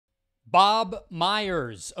Bob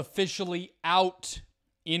Myers officially out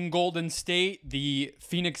in Golden State. The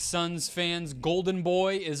Phoenix Suns fans' golden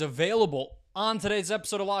boy is available on today's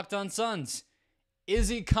episode of Locked On Suns. Is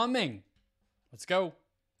he coming? Let's go.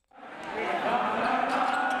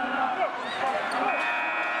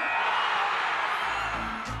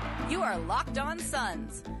 You are Locked On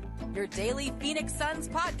Suns, your daily Phoenix Suns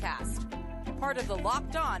podcast. Part of the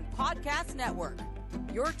Locked On Podcast Network,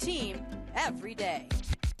 your team every day.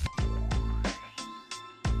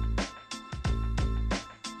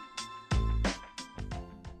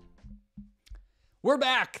 We're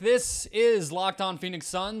back. This is Locked On Phoenix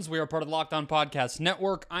Suns. We are part of the Locked On Podcast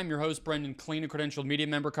Network. I'm your host, Brendon Kleen, a credentialed media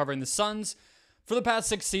member covering the Suns for the past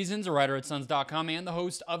 6 seasons, a writer at Suns.com, and the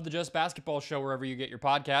host of the Just Basketball Show wherever you get your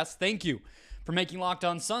podcasts. Thank you for making Locked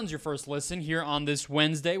On Suns your first listen here on this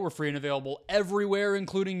Wednesday. We're free and available everywhere,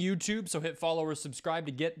 including YouTube, so hit follow or subscribe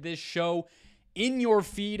to get this show in your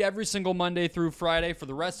feed every single Monday through Friday for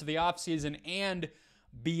the rest of the offseason and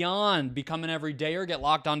beyond. Become an everydayer. Get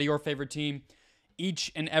locked onto your favorite team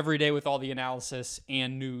each and every day with all the analysis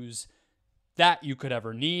and news that you could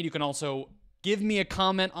ever need. You can also give me a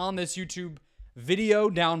comment on this YouTube video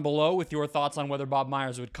down below with your thoughts on whether Bob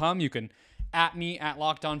Myers would come. You can at me at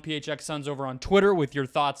Locked On PHX Suns over on Twitter with your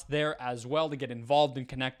thoughts there as well to get involved and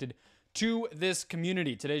connected to this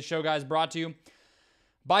community. Today's show, guys, brought to you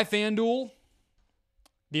by FanDuel,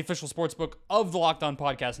 the official sportsbook of the Locked On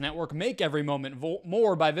Podcast Network. Make every moment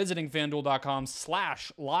more by visiting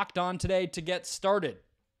FanDuel.com/LockedOn today to get started.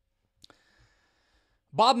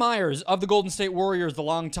 Bob Myers of the Golden State Warriors, the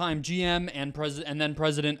longtime GM and then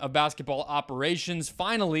president of basketball operations,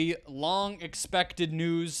 finally, long expected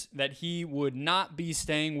news that he would not be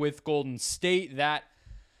staying with Golden State. That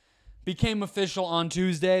became official on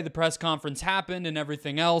Tuesday. The press conference happened and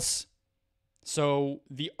everything else. So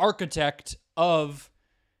the architect of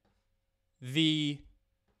the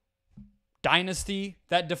dynasty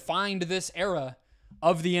that defined this era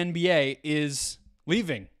of the NBA is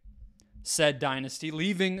leaving said dynasty,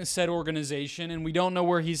 leaving said organization, and we don't know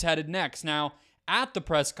where he's headed next. Now, at the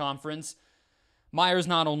press conference, Myers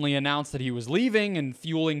not only announced that he was leaving and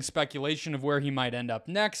fueling speculation of where he might end up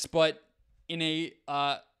next, but in a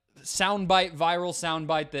viral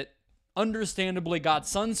soundbite that understandably got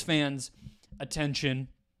Suns fans' attention,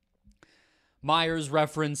 Myers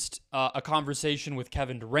referenced a conversation with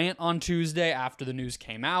Kevin Durant on Tuesday after the news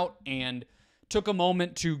came out and took a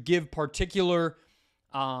moment to give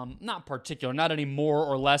not any more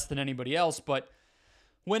or less than anybody else, but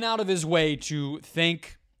went out of his way to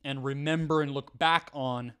thank and remember and look back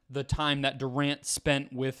on the time that Durant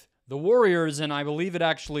spent with the Warriors. And I believe it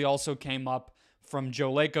actually also came up from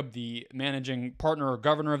Joe Lacob, the managing partner or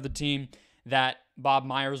governor of the team, that Bob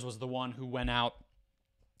Myers was the one who went out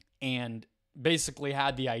and basically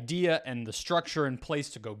had the idea and the structure in place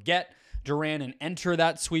to go get Durant and enter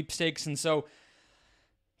that sweepstakes. And so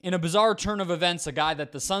in a bizarre turn of events, a guy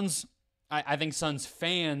that the Suns, I think Suns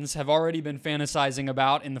fans have already been fantasizing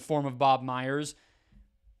about in the form of Bob Myers,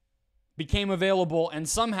 became available, and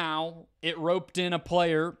somehow it roped in a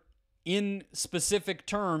player in specific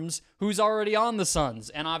terms who's already on the Suns,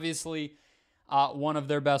 and obviously one of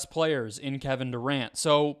their best players in Kevin Durant.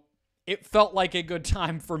 So it felt like a good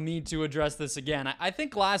time for me to address this again. I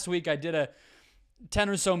think last week I did a 10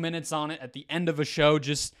 or so minutes on it at the end of a show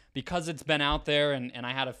just because it's been out there and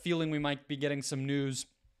I had a feeling we might be getting some news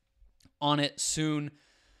on it soon.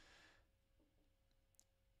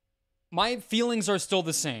 My feelings are still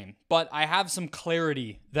the same, but I have some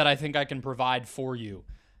clarity that I think I can provide for you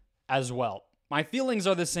as well. My feelings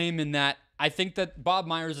are the same in that I think that Bob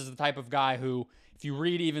Myers is the type of guy who, if you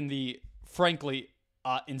read even the, frankly,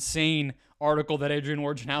 insane article that Adrian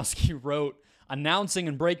Wojnarowski wrote announcing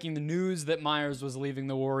and breaking the news that Myers was leaving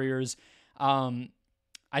the Warriors.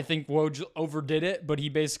 I think Woj overdid it, but he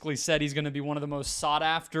basically said he's going to be one of the most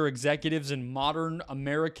sought-after executives in modern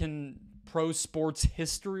American pro sports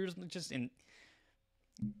history. Just in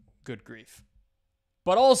good grief.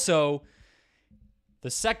 But also, the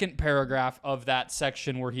second paragraph of that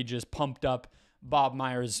section where he just pumped up Bob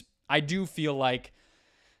Myers, I do feel like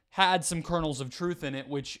had some kernels of truth in it,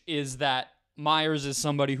 which is that Myers is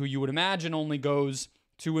somebody who you would imagine only goes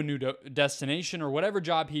to a new destination, or whatever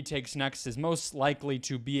job he takes next is most likely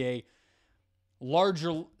to be a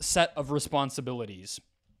larger set of responsibilities.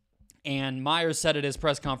 And Myers said at his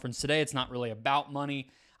press conference today, it's not really about money.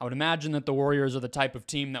 I would imagine that the Warriors are the type of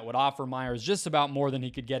team that would offer Myers just about more than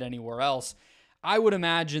he could get anywhere else. I would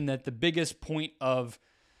imagine that the biggest point of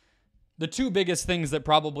the two biggest things that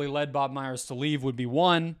probably led Bob Myers to leave would be,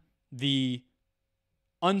 one, the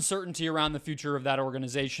uncertainty around the future of that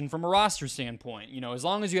organization from a roster standpoint. As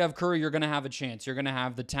long as you have Curry, you're going to have a chance. You're going to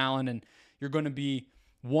have the talent, and you're going to be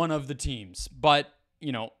one of the teams. But,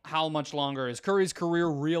 how much longer is Curry's career,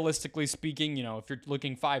 realistically speaking? If you're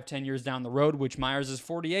looking 5-10 years down the road, which Myers is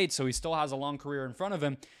 48, so he still has a long career in front of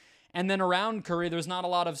him. And then around Curry, there's not a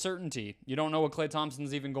lot of certainty. You don't know what Klay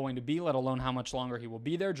Thompson's even going to be, let alone how much longer he will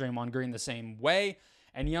be there. Draymond Green the same way.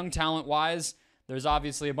 And young talent-wise, there's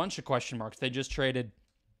obviously a bunch of question marks. They just traded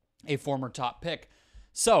a former top pick.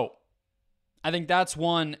 So I think that's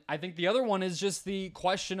one. I think the other one is just the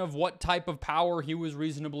question of what type of power he was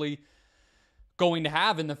reasonably going to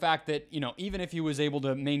have, and the fact that, even if he was able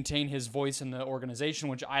to maintain his voice in the organization,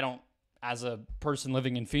 which I don't, as a person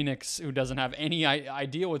living in Phoenix who doesn't have any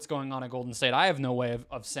idea what's going on at Golden State, I have no way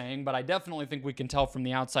of saying, but I definitely think we can tell from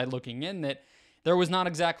the outside looking in that there was not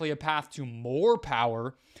exactly a path to more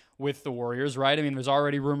power with the Warriors, right? I mean, there's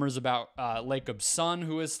already rumors about Lacob's son,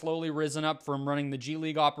 who has slowly risen up from running the G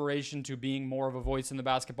League operation to being more of a voice in the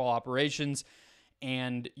basketball operations.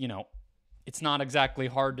 And, it's not exactly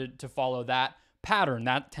hard to follow that pattern.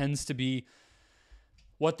 That tends to be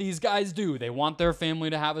what these guys do. They want their family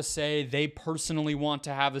to have a say. They personally want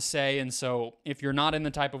to have a say. And so if you're not in the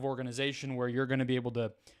type of organization where you're going to be able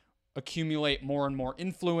to accumulate more and more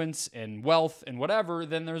influence and wealth and whatever,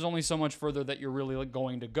 then there's only so much further that you're really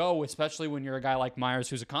going to go, especially when you're a guy like Myers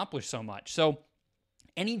who's accomplished so much. So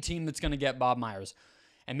any team that's going to get Bob Myers,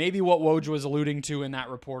 and maybe what Woj was alluding to in that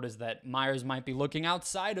report is that Myers might be looking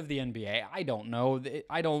outside of the NBA. I don't know.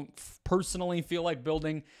 I don't personally feel like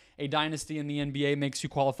building a dynasty in the NBA makes you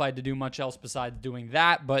qualified to do much else besides doing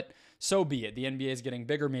that, but so be it. The NBA is getting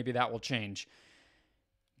bigger. Maybe that will change.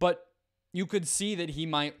 But you could see that he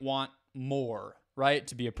might want more, right?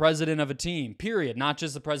 To be a president of a team, period. Not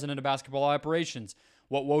just the president of basketball operations.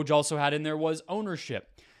 What Woj also had in there was ownership.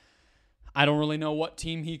 I don't really know what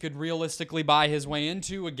team he could realistically buy his way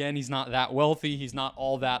into. Again, he's not that wealthy. He's not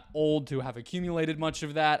all that old to have accumulated much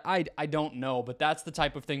of that. I don't know, but that's the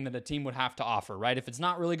type of thing that a team would have to offer, right? If it's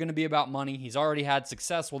not really going to be about money, he's already had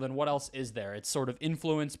success, well, then what else is there? It's sort of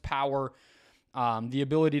influence, power, the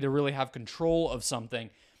ability to really have control of something.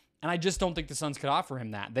 And I just don't think the Suns could offer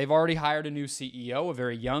him that. They've already hired a new CEO, a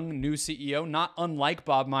very young new CEO, not unlike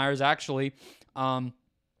Bob Myers, actually. And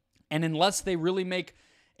unless they really make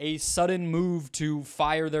a sudden move to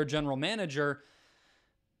fire their general manager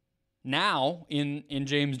now in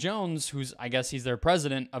James Jones, who's, I guess he's their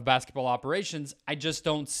president of basketball operations, I just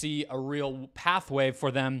don't see a real pathway for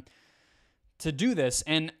them to do this.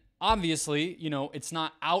 And obviously, it's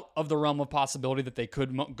not out of the realm of possibility that they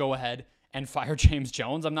could go ahead and fire James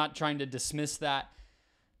Jones. I'm not trying to dismiss that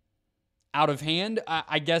out of hand.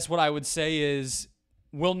 I guess what I would say is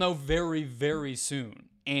we'll know very, very soon.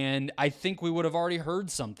 And I think we would have already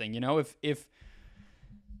heard something, if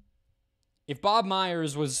Bob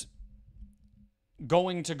Myers was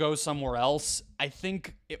going to go somewhere else, I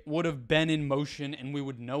think it would have been in motion and we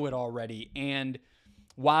would know it already. And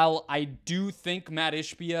while I do think Matt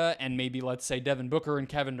Ishbia and maybe let's say Devin Booker and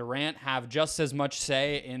Kevin Durant have just as much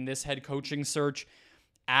say in this head coaching search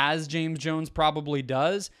as James Jones probably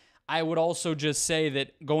does, I would also just say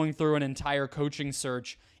that going through an entire coaching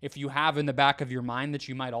search, if you have in the back of your mind that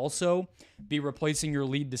you might also be replacing your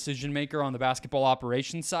lead decision maker on the basketball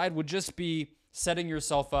operations side, would just be setting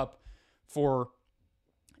yourself up for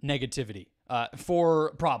negativity,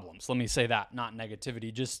 for problems. Let me say that, not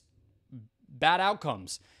negativity, just bad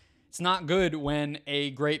outcomes. It's not good when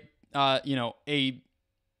a great, a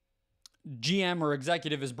GM or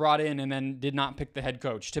executive is brought in and then did not pick the head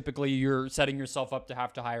coach. Typically, you're setting yourself up to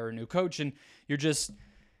have to hire a new coach, and you're just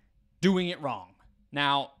doing it wrong.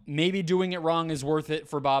 Now, maybe doing it wrong is worth it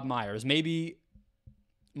for Bob Myers. Maybe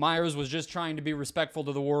Myers was just trying to be respectful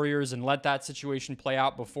to the Warriors and let that situation play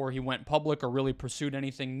out before he went public or really pursued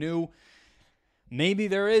anything new. Maybe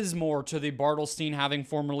there is more to the Bartelstein having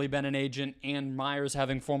formerly been an agent and Myers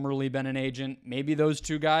having formerly been an agent. Maybe those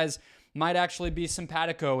two guys might actually be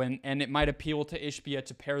simpatico and it might appeal to Ishbia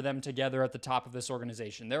to pair them together at the top of this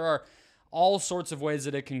organization. There are all sorts of ways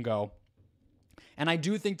that it can go. And I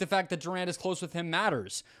do think the fact that Durant is close with him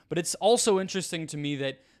matters. But it's also interesting to me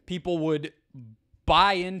that people would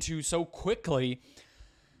buy into so quickly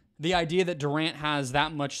the idea that Durant has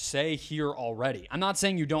that much say here already. I'm not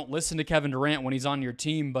saying you don't listen to Kevin Durant when he's on your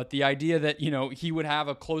team, but the idea that, he would have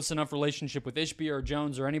a close enough relationship with Ishbia or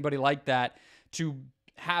Jones or anybody like that to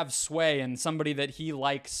have sway and somebody that he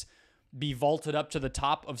likes be vaulted up to the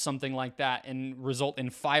top of something like that and result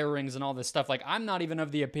in firings and all this stuff. Like, I'm not even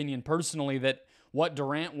of the opinion personally that what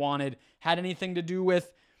Durant wanted had anything to do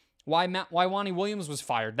with why Wani Williams was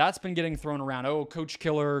fired. That's been getting thrown around. Oh, coach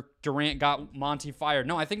killer, Durant got Monty fired.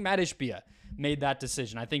 No, I think Matt Ishbia made that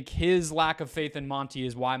decision. I think his lack of faith in Monty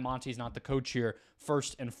is why Monty's not the coach here,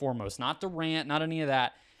 first and foremost. Not Durant, not any of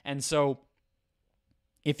that. And so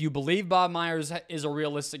if you believe Bob Myers is a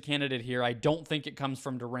realistic candidate here, I don't think it comes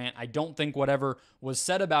from Durant. I don't think whatever was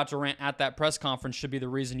said about Durant at that press conference should be the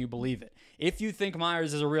reason you believe it. If you think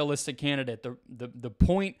Myers is a realistic candidate, the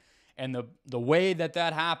point and the way that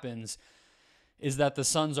happens is that the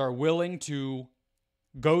Suns are willing to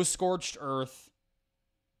go scorched earth,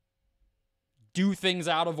 do things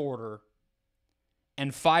out of order,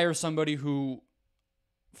 and fire somebody who,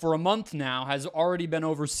 for a month now, has already been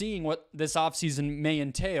overseeing what this offseason may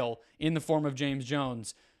entail in the form of James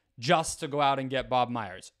Jones, just to go out and get Bob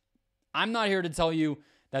Myers. I'm not here to tell you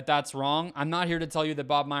that that's wrong. I'm not here to tell you that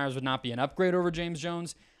Bob Myers would not be an upgrade over James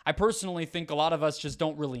Jones. I personally think a lot of us just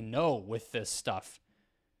don't really know with this stuff.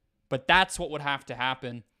 But that's what would have to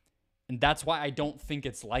happen, and that's why I don't think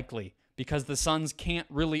it's likely, because the Suns can't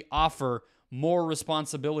really offer more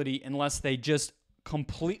responsibility unless they just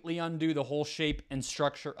completely undo the whole shape and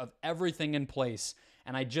structure of everything in place.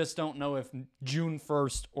 And I just don't know if June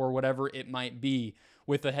 1st or whatever it might be,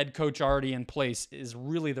 with the head coach already in place, is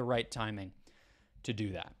really the right timing to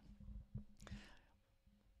do that.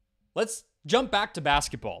 Let's jump back to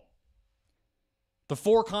basketball. The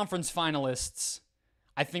 4 conference finalists,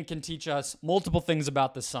 I think, can teach us multiple things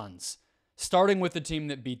about the Suns, starting with the team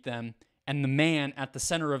that beat them and the man at the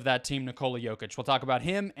center of that team, Nikola Jokic. We'll talk about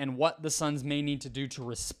him and what the Suns may need to do to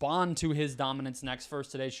respond to his dominance next.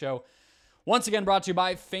 First, today's show, once again, brought to you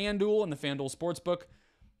by FanDuel and the FanDuel Sportsbook.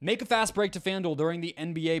 Make a fast break to FanDuel during the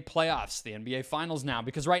NBA playoffs, the NBA Finals now,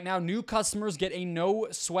 because right now, new customers get a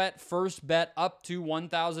no-sweat first bet up to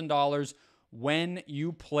 $1,000 when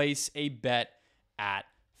you place a bet at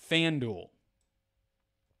FanDuel.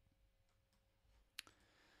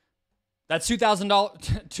 That's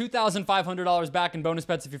 $2,500 back in bonus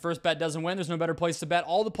bets if your first bet doesn't win. There's no better place to bet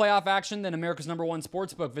all the playoff action than America's #1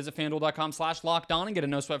 sportsbook. Visit FanDuel.com/lockedon and get a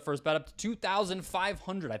no-sweat first bet up to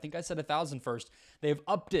 $2,500. I think I said $1,000 first. They have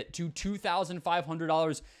upped it to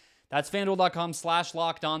 $2,500. That's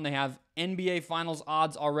FanDuel.com/lockedon. They have NBA Finals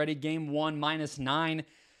odds already. Game 1, -9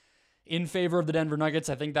 in favor of the Denver Nuggets.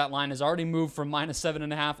 I think that line has already moved from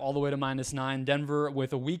 -7.5 all the way to -9. Denver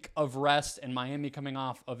with a week of rest, and Miami coming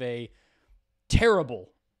off of a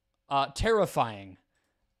terrible, terrifying,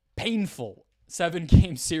 painful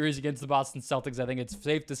 7-game series against the Boston Celtics. I think it's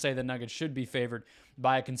safe to say the Nuggets should be favored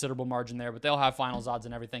by a considerable margin there, but they'll have finals odds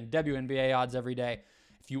and everything. WNBA odds every day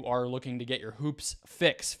if you are looking to get your hoops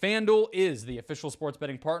fix. FanDuel is the official sports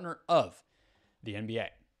betting partner of the NBA.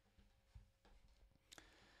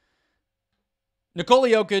 Nikola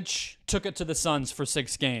Jokic took it to the Suns for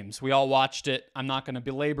 6 games. We all watched it. I'm not going to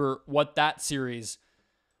belabor what that series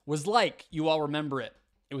was like. You all remember it.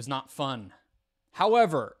 It was not fun.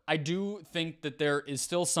 However, I do think that there is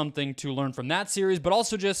still something to learn from that series, but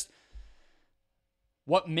also just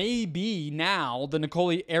what may be now the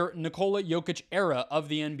Nikola Jokic era of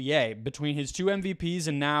the NBA, between his 2 MVPs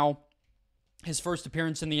and now his first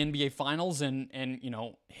appearance in the NBA Finals, and you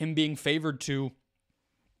know, him being favored to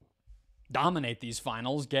dominate these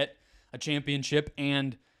finals, get a championship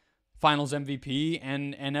and Finals MVP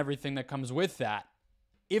and everything that comes with that.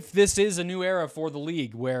 If this is a new era for the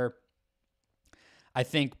league where I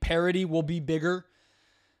think parity will be bigger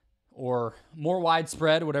or more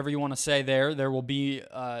widespread, whatever you want to say there will be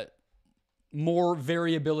more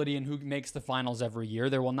variability in who makes the finals every year.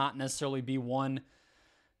 There will not necessarily be one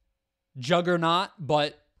juggernaut,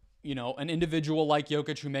 but you know, an individual like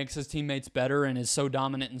Jokic who makes his teammates better and is so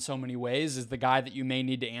dominant in so many ways is the guy that you may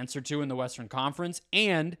need to answer to in the Western Conference,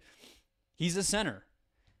 and he's a center.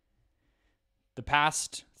 The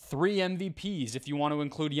past 3 MVPs, if you want to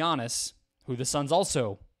include Giannis, who the Suns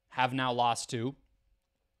also have now lost to,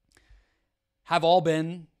 have all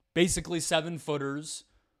been basically 7-footers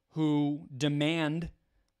who demand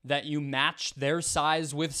that you match their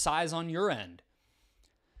size with size on your end.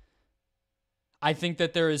 I think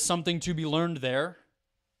that there is something to be learned there,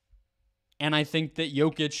 and I think that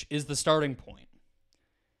Jokic is the starting point.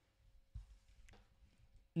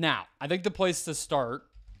 Now, I think the place to start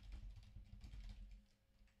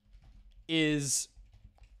is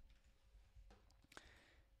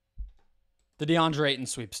the DeAndre Ayton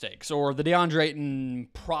sweepstakes, or the DeAndre Ayton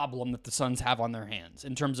problem that the Suns have on their hands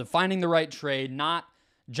in terms of finding the right trade, not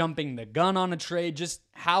jumping the gun on a trade. Just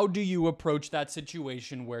how do you approach that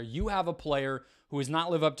situation where you have a player who has not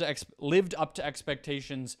lived up to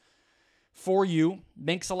expectations for you,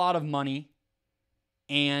 makes a lot of money,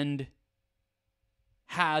 and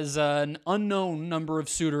has an unknown number of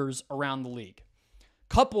suitors around the league,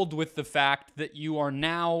 coupled with the fact that you are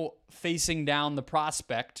now facing down the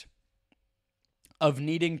prospect of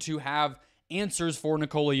needing to have answers for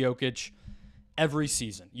Nikola Jokic every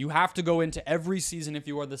season. You have to go into every season, if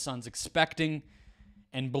you are the Suns, expecting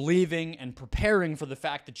and believing and preparing for the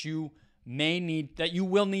fact that you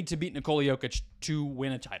will need to beat Nikola Jokic to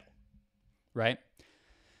win a title, right?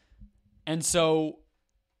 And so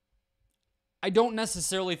I don't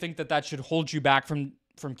necessarily think that should hold you back from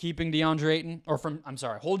keeping DeAndre Ayton,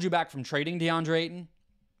 hold you back from trading DeAndre Ayton,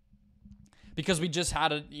 because we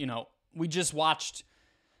just watched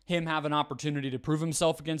him have an opportunity to prove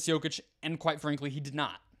himself against Jokic, and quite frankly, he did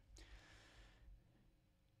not.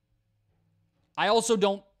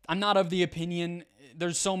 I'm not of the opinion,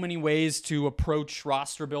 there's so many ways to approach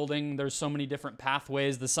roster building. There's so many different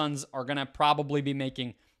pathways. The Suns are going to probably be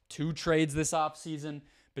making 2 trades this offseason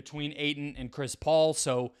between Ayton and Chris Paul.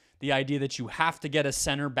 So the idea that you have to get a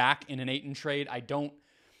center back in an Ayton trade, I don't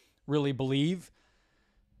really believe.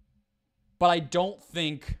 But I don't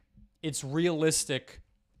think it's realistic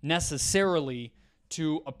necessarily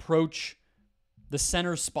to approach the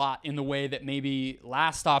center spot in the way that maybe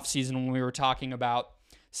last offseason when we were talking about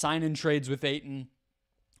sign-in trades with Ayton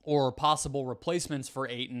or possible replacements for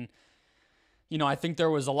Ayton. I think there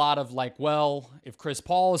was a lot of if Chris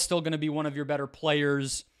Paul is still going to be one of your better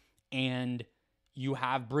players and you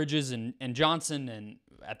have Bridges and Johnson, and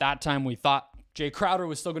at that time we thought Jay Crowder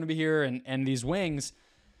was still going to be here and these wings,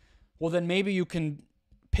 well, then maybe you can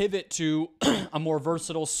pivot to a more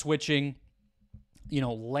versatile switching,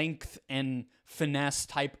 length and finesse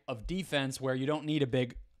type of defense where you don't need a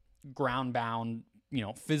big ground-bound,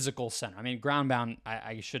 physical center. I mean, ground-bound,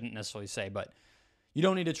 I shouldn't necessarily say, but you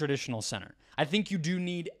don't need a traditional center. I think you do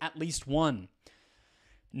need at least one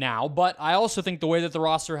now, but I also think the way that the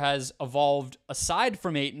roster has evolved aside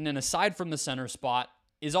from Ayton and aside from the center spot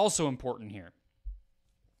is also important here.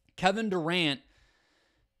 Kevin Durant,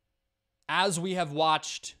 as we have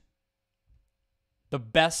watched the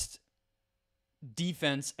best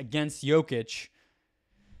defense against Jokic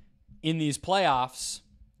in these playoffs,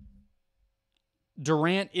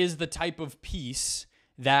 Durant is the type of piece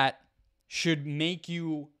that should make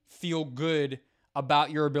you feel good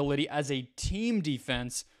about your ability as a team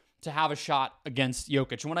defense to have a shot against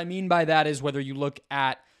Jokic. And what I mean by that is whether you look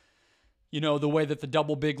at, the way that the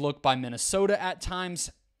double big look by Minnesota at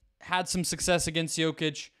times had some success against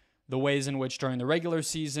Jokic, the ways in which during the regular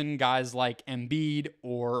season, guys like Embiid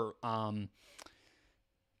or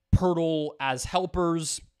Pirtle as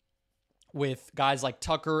helpers with guys like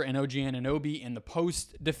Tucker and OG Anunoby in the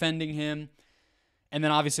post defending him. And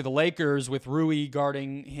then obviously the Lakers with Rui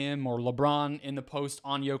guarding him or LeBron in the post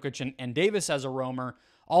on Jokic and Davis as a roamer.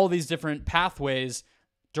 All of these different pathways.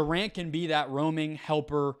 Durant can be that roaming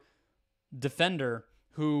helper defender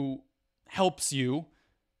who helps you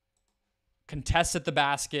contest at the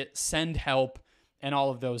basket, send help, and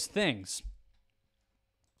all of those things.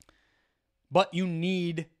 But you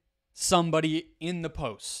need somebody in the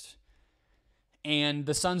post. And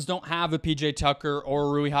the Suns don't have a PJ Tucker or a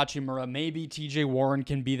Rui Hachimura. Maybe TJ Warren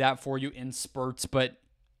can be that for you in spurts, but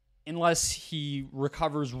unless he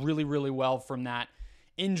recovers really, really well from that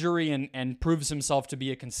injury and proves himself to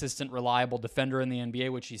be a consistent, reliable defender in the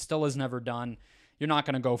NBA, which he still has never done, you're not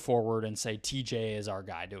going to go forward and say TJ is our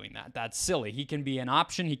guy doing that. That's silly. He can be an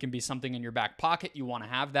option. He can be something in your back pocket. You want to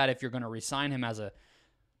have that if you're going to re-sign him as a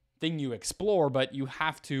thing you explore, but you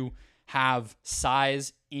have to have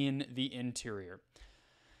size in the interior.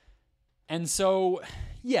 And so,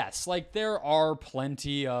 yes, there are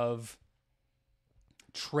plenty of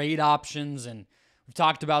trade options, and we've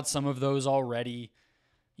talked about some of those already.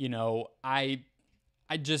 I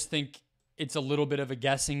just think it's a little bit of a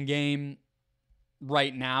guessing game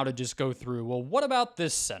right now to just go through, well, what about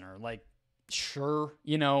this center? Sure,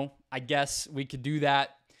 I guess we could do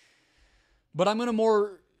that. But I'm going to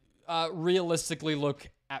more realistically look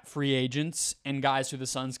at free agents and guys who the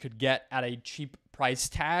Suns could get at a cheap price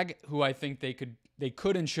tag who I think they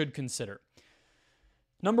could and should consider.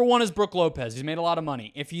 Number one is Brook Lopez. He's made a lot of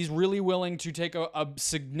money. If he's really willing to take a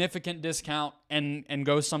significant discount and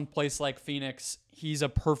go someplace like Phoenix, he's a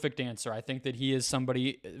perfect answer. I think that he is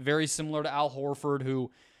somebody very similar to Al Horford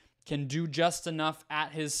who can do just enough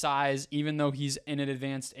at his size, even though he's in an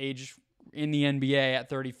advanced age in the NBA at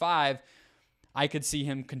 35. I could see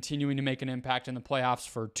him continuing to make an impact in the playoffs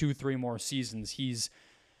for 2-3 more seasons. He's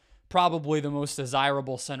probably the most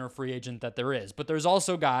desirable center free agent that there is. But there's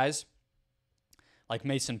also guys like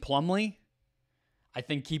Mason Plumlee. I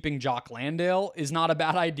think keeping Jock Landale is not a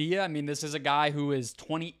bad idea. I mean, this is a guy who is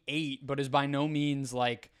 28, but is by no means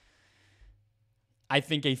I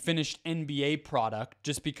think, a finished NBA product,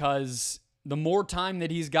 just because the more time that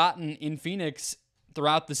he's gotten in Phoenix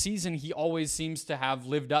throughout the season, he always seems to have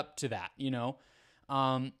lived up to that,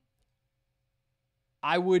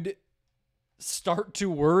 I would start to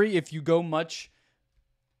worry if you go much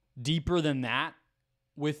deeper than that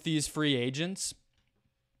with these free agents.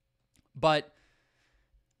 But,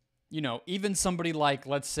 even somebody like,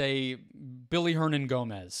 let's say, Billy Hernan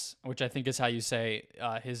Gomez, which I think is how you say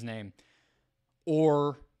his name,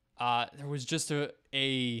 or there was just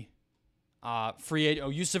a free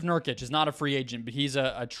agent. Yusuf Nurkic is not a free agent, but he's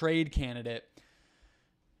a trade candidate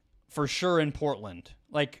for sure in Portland.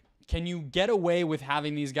 Like, can you get away with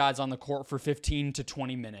having these guys on the court for 15 to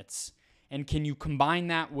 20 minutes? And can you combine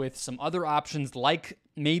that with some other options like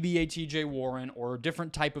maybe a TJ Warren or a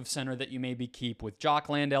different type of center that you maybe keep with Jock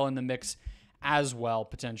Landale in the mix as well,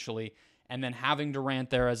 potentially, and then having Durant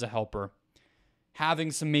there as a helper,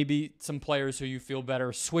 having some players who you feel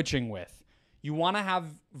better switching with. You want to have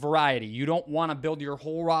variety. You don't want to build your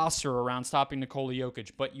whole roster around stopping Nikola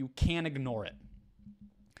Jokic, but you can't ignore it.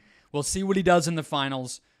 We'll see what he does in the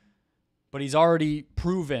finals, but he's already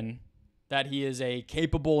proven that he is a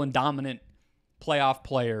capable and dominant playoff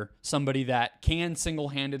player, somebody that can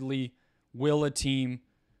single-handedly will a team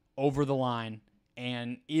over the line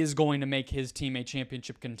and is going to make his team a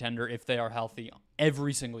championship contender if they are healthy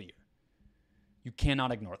every single year. You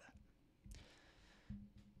cannot ignore that.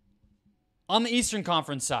 On the Eastern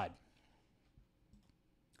Conference side,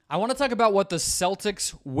 I want to talk about what the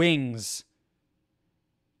Celtics wings,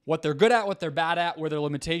 what they're good at, what they're bad at, where their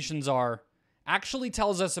limitations are, actually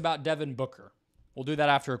tells us about Devin Booker. We'll do that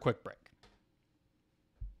after a quick break.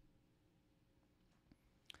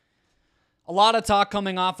 A lot of talk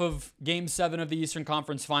coming off of Game 7 of the Eastern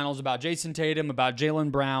Conference Finals about Jason Tatum, about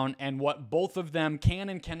Jaylen Brown, and what both of them can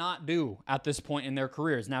and cannot do at this point in their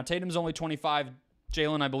careers. Now, Tatum's only 25.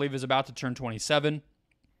 Jaylen, I believe, is about to turn 27.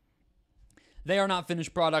 They are not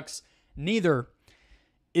finished products. Neither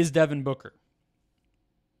is Devin Booker.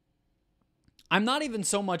 I'm not even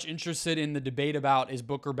so much interested in the debate about is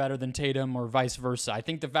Booker better than Tatum or vice versa. I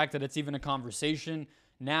think the fact that it's even a conversation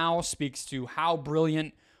now speaks to how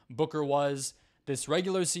brilliant Booker was this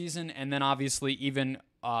regular season, and then obviously even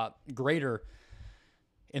greater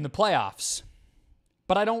in the playoffs.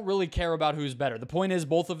 But I don't really care about who's better. The point is,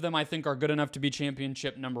 both of them, I think, are good enough to be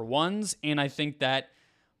championship number ones, and I think that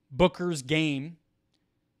Booker's game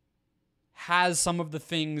has some of the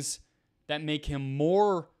things that make him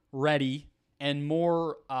more ready and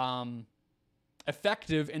more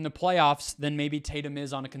effective in the playoffs than maybe Tatum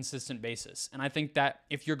is on a consistent basis. And I think that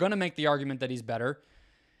if you're going to make the argument that he's better,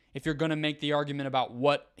 if you're going to make the argument about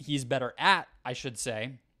what he's better at, I should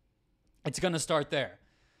say, it's going to start there.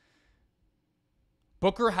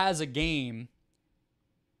 Booker has a game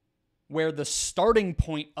where the starting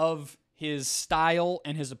point of his style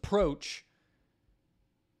and his approach,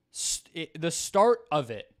 the start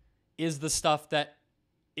of it is the stuff that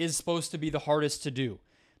is supposed to be the hardest to do.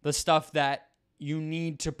 The stuff that you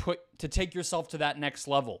need to take yourself to that next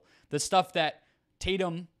level. The stuff that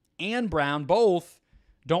Tatum and Brown both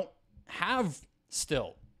don't have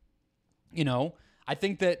still. I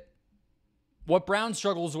think that what Brown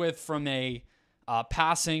struggles with from a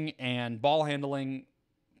passing and ball handling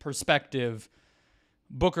perspective,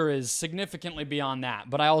 Booker is significantly beyond that.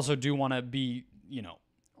 But I also do want to be,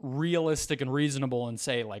 realistic and reasonable and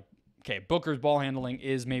say, like, okay, Booker's ball handling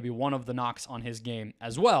is maybe one of the knocks on his game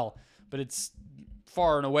as well, but it's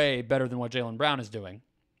far and away better than what Jaylen Brown is doing.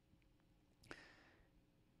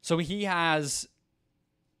 So he has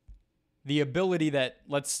the ability that,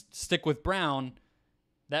 let's stick with Brown,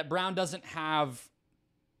 that Brown doesn't have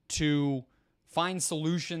to find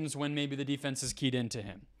solutions when maybe the defense is keyed into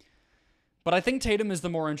him. But I think Tatum is the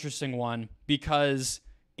more interesting one because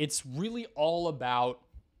it's really all about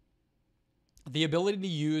the ability to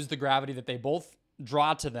use the gravity that they both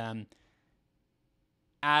draw to them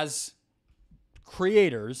as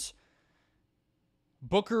creators.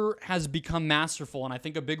 Booker has become masterful, and I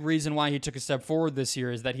think a big reason why he took a step forward this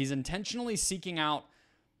year is that he's intentionally seeking out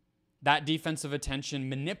that defensive attention,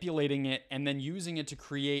 manipulating it, and then using it to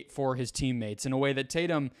create for his teammates in a way that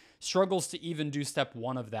Tatum struggles to even do step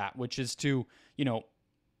one of that, which is to,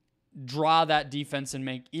 draw that defense and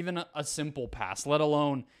make even a simple pass, let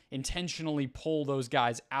alone intentionally pull those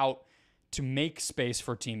guys out to make space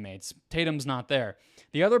for teammates. Tatum's not there.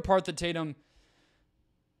 The other part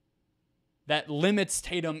that limits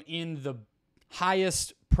Tatum in the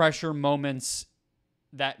highest pressure moments,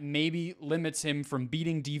 that maybe limits him from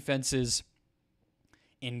beating defenses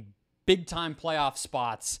in big-time playoff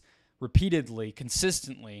spots repeatedly,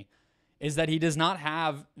 consistently, is that he does not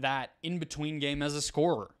have that in-between game as a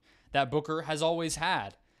scorer that Booker has always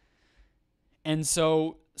had. And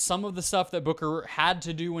so some of the stuff that Booker had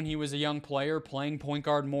to do when he was a young player, playing point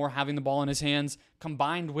guard more, having the ball in his hands,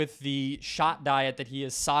 combined with the shot diet that he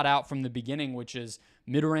has sought out from the beginning, which is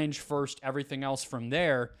mid-range first, everything else from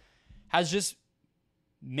there, has just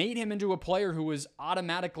made him into a player who was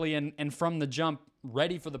automatically and from the jump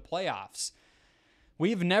ready for the playoffs.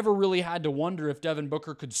 We've never really had to wonder if Devin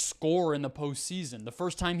Booker could score in the postseason. The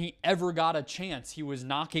first time he ever got a chance, he was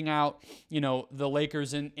knocking out, the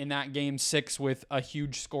Lakers in that game 6 with a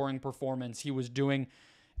huge scoring performance. He was doing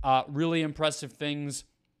really impressive things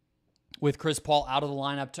with Chris Paul out of the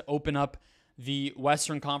lineup to open up the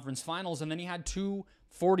Western Conference Finals. And then he had 2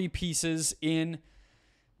 40 pieces in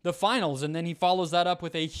the finals. And then he follows that up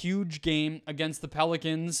with a huge game against the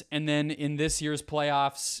Pelicans. And then in this year's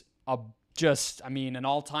playoffs, an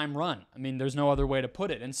all-time run. There's no other way to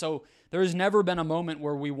put it. And so there's never been a moment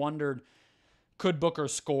where we wondered, could Booker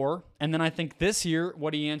score? And then I think this year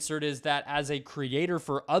what he answered is that as a creator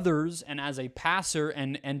for others and as a passer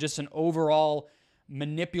and just an overall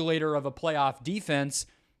manipulator of a playoff defense,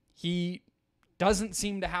 he doesn't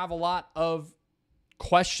seem to have a lot of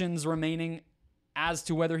questions remaining as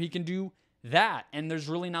to whether he can do that. And there's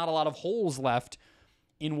really not a lot of holes left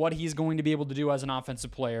in what he's going to be able to do as an offensive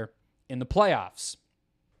player in the playoffs.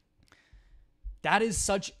 That is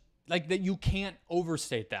such, that you can't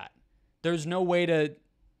overstate that. There's no way to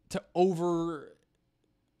overdo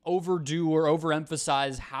or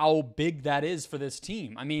overemphasize how big that is for this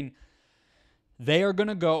team. They are going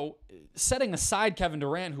to go, setting aside Kevin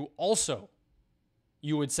Durant, who also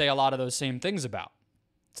you would say a lot of those same things about.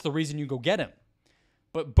 It's the reason you go get him.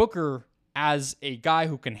 But Booker, as a guy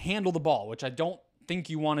who can handle the ball, which I don't think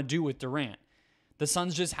you want to do with Durant, the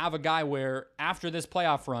Suns just have a guy where after this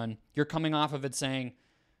playoff run, you're coming off of it saying,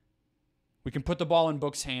 we can put the ball in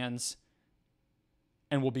Book's hands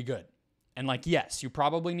and we'll be good. And yes, you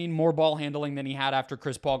probably need more ball handling than he had after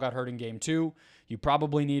Chris Paul got hurt in game 2. You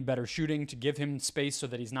probably need better shooting to give him space so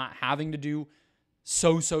that he's not having to do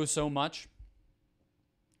so much.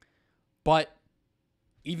 But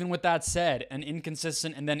even with that said, an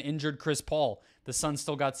inconsistent and then injured Chris Paul, the Suns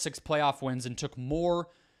still got 6 playoff wins and took more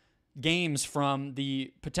games from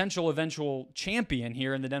the potential eventual champion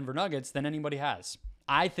here in the Denver Nuggets than anybody has.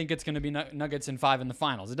 I think it's going to be Nuggets in 5 in the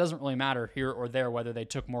finals. It doesn't really matter here or there whether they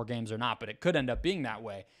took more games or not, but it could end up being that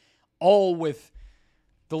way, all with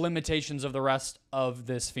the limitations of the rest of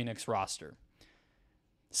this Phoenix roster.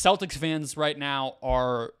 Celtics fans right now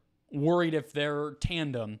are worried if their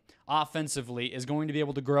tandem offensively is going to be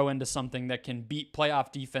able to grow into something that can beat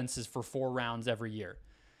playoff defenses for 4 rounds every year.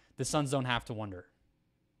 The Suns don't have to wonder.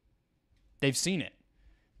 They've seen it.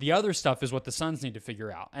 The other stuff is what the Suns need to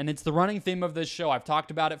figure out. And it's the running theme of this show. I've talked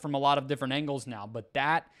about it from a lot of different angles now, but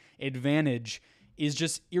that advantage is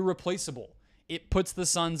just irreplaceable. It puts the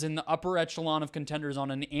Suns in the upper echelon of contenders on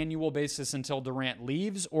an annual basis until Durant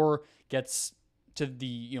leaves or gets to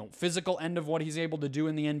the physical end of what he's able to do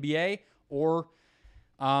in the NBA, or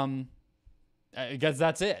I guess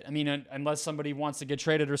that's it. Unless somebody wants to get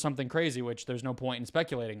traded or something crazy, which there's no point in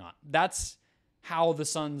speculating on. That's how the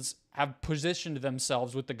Suns have positioned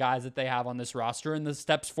themselves with the guys that they have on this roster and the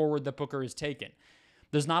steps forward that Booker has taken.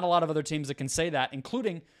 There's not a lot of other teams that can say that,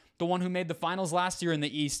 including the one who made the finals last year in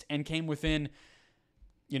the East and came within,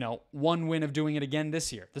 1 win of doing it again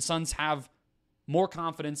this year. The Suns have more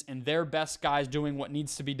confidence in their best guys doing what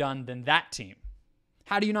needs to be done than that team.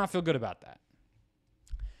 How do you not feel good about that?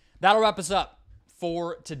 That'll wrap us up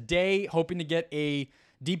for today. Hoping to get a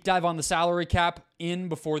deep dive on the salary cap in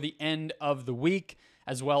before the end of the week,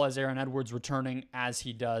 as well as Aaron Edwards returning as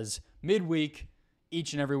he does midweek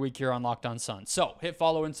each and every week here on Locked On Suns. So hit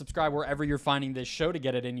follow and subscribe wherever you're finding this show to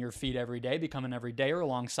get it in your feed every day. Become an everydayer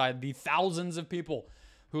alongside the thousands of people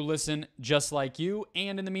who listen just like you.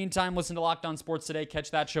 And in the meantime, listen to Locked On Sports Today.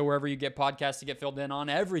 Catch that show wherever you get podcasts to get filled in on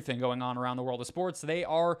everything going on around the world of sports. They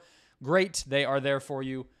are great. They are there for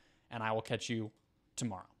you. And I will catch you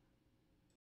tomorrow.